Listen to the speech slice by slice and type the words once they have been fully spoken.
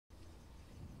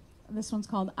This one's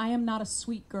called I Am Not a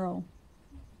Sweet Girl.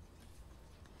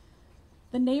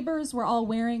 The neighbors were all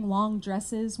wearing long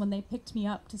dresses when they picked me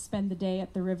up to spend the day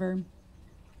at the river.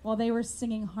 While they were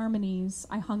singing harmonies,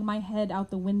 I hung my head out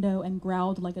the window and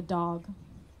growled like a dog.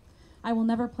 I will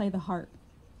never play the harp.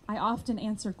 I often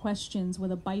answer questions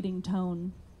with a biting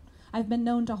tone. I've been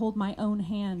known to hold my own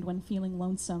hand when feeling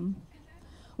lonesome.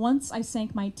 Once I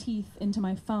sank my teeth into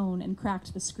my phone and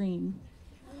cracked the screen.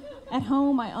 At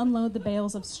home, I unload the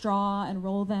bales of straw and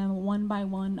roll them one by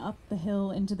one up the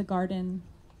hill into the garden.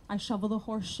 I shovel the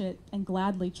horse shit and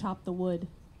gladly chop the wood.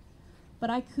 But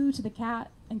I coo to the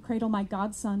cat and cradle my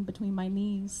godson between my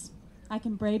knees. I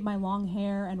can braid my long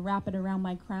hair and wrap it around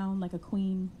my crown like a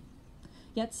queen.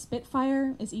 Yet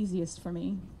Spitfire is easiest for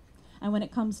me. And when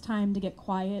it comes time to get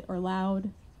quiet or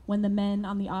loud, when the men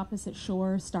on the opposite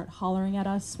shore start hollering at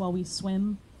us while we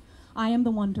swim, I am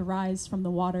the one to rise from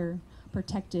the water,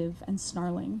 protective and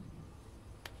snarling.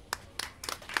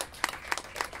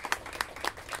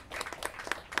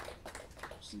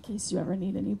 Just in case you ever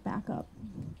need any backup,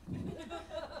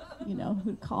 you know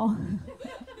who to call.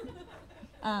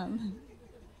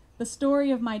 The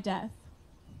story of my death.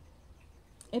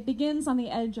 It begins on the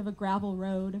edge of a gravel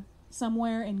road,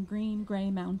 somewhere in green gray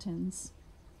mountains.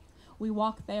 We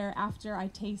walk there after I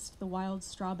taste the wild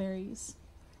strawberries,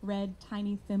 red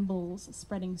tiny thimbles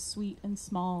spreading sweet and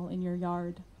small in your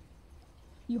yard.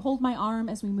 You hold my arm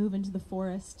as we move into the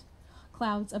forest.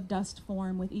 Clouds of dust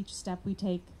form with each step we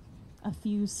take. A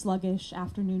few sluggish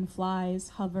afternoon flies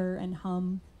hover and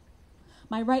hum.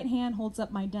 My right hand holds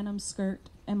up my denim skirt,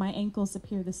 and my ankles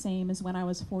appear the same as when I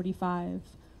was 45,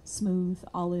 smooth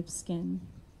olive skin.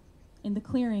 In the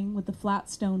clearing with the flat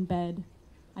stone bed,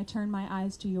 I turn my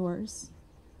eyes to yours.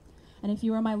 And if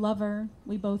you are my lover,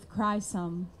 we both cry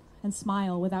some and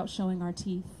smile without showing our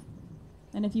teeth.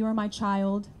 And if you are my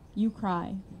child, you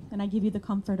cry, and I give you the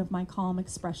comfort of my calm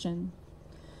expression.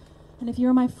 And if you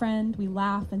are my friend, we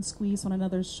laugh and squeeze one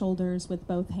another's shoulders with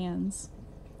both hands.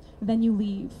 Then you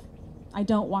leave. I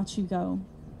don't watch you go.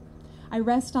 I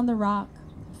rest on the rock,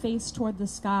 face toward the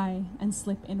sky, and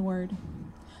slip inward.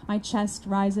 My chest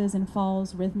rises and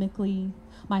falls rhythmically.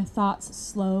 My thoughts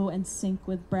slow and sink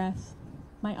with breath.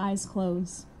 My eyes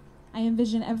close. I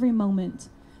envision every moment,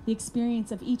 the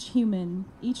experience of each human,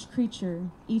 each creature,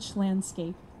 each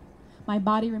landscape. My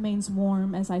body remains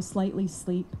warm as I slightly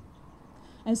sleep.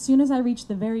 As soon as I reach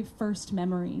the very first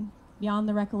memory, beyond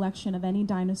the recollection of any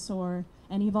dinosaur,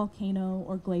 any volcano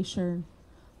or glacier,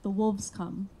 the wolves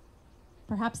come.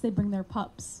 Perhaps they bring their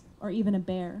pups, or even a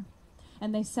bear,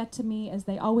 and they set to me as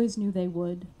they always knew they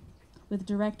would. With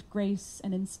direct grace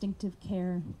and instinctive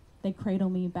care, they cradle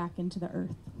me back into the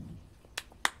earth.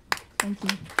 Thank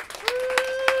you.